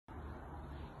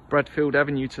Bradfield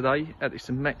Avenue today at this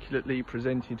immaculately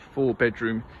presented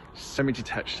 4-bedroom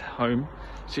semi-detached home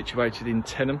situated in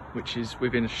Teynham, which is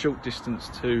within a short distance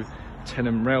to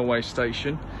Teynham railway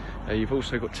station. You've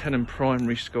also got Teynham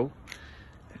Primary School,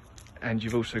 and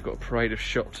you've also got a parade of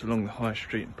shops along the high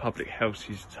street and public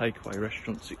houses, takeaway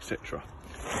restaurants, etc.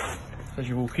 As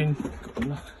you walk in, you've got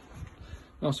a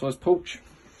nice sized porch.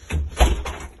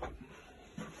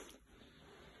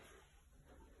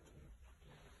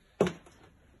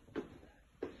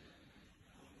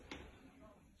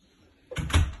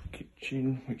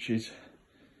 Kitchen, which is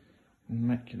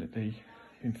immaculately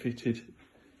been fitted.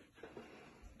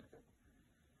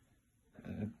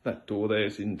 That door there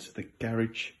is into the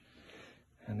garage,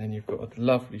 and then you've got a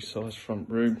lovely sized front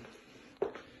room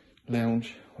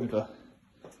lounge with a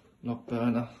log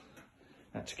burner.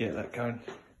 Had to get that going.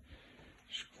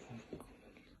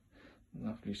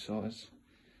 Lovely size.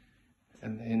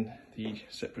 And then the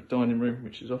separate dining room,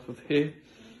 which is off of here.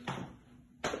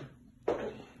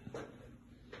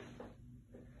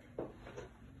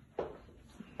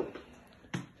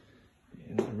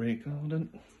 In the rear garden.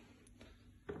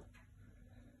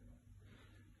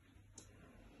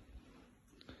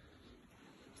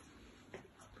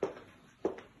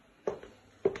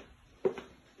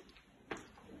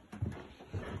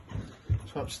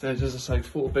 So upstairs, as I say,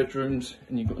 4 bedrooms,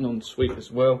 and you've got an ensuite as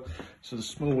well. So the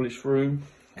smallest room.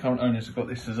 Current owners have got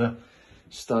this as a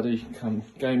study come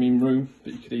gaming room,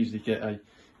 but you could easily get a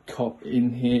cot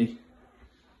in here.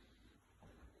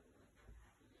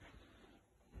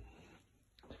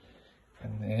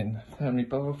 And then family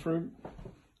bathroom.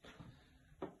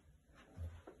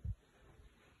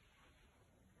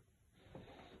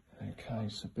 Okay,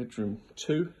 so bedroom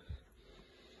 2.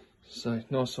 So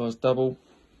nice size double.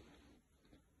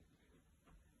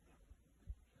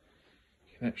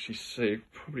 Actually see,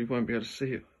 probably won't be able to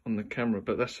see it on the camera,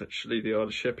 but that's actually the Isle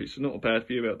of Sheppey, so not a bad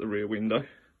view out the rear window.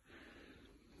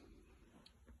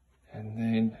 And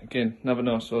then again, another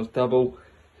nice size double.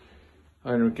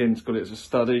 Owner again's got it as a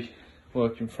study,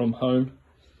 working from home.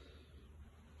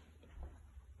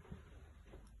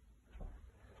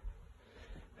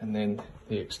 And then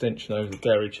the extension over the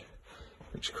garage,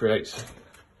 which creates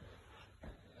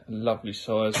a lovely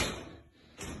size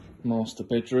master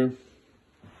bedroom.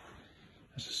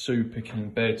 It's a super king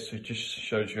bed, so it just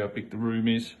shows you how big the room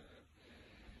is,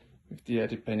 with the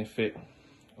added benefit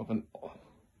of an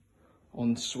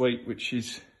ensuite, which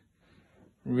is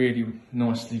really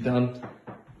nicely done.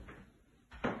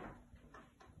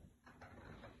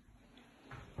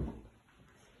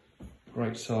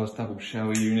 Great size double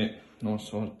shower unit, nice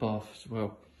size bath as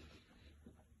well.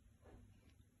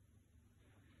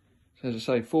 So as I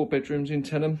say, 4 bedrooms in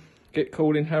Teynham. Get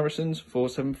called in Harrison's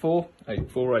 474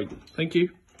 848. Thank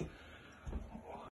you.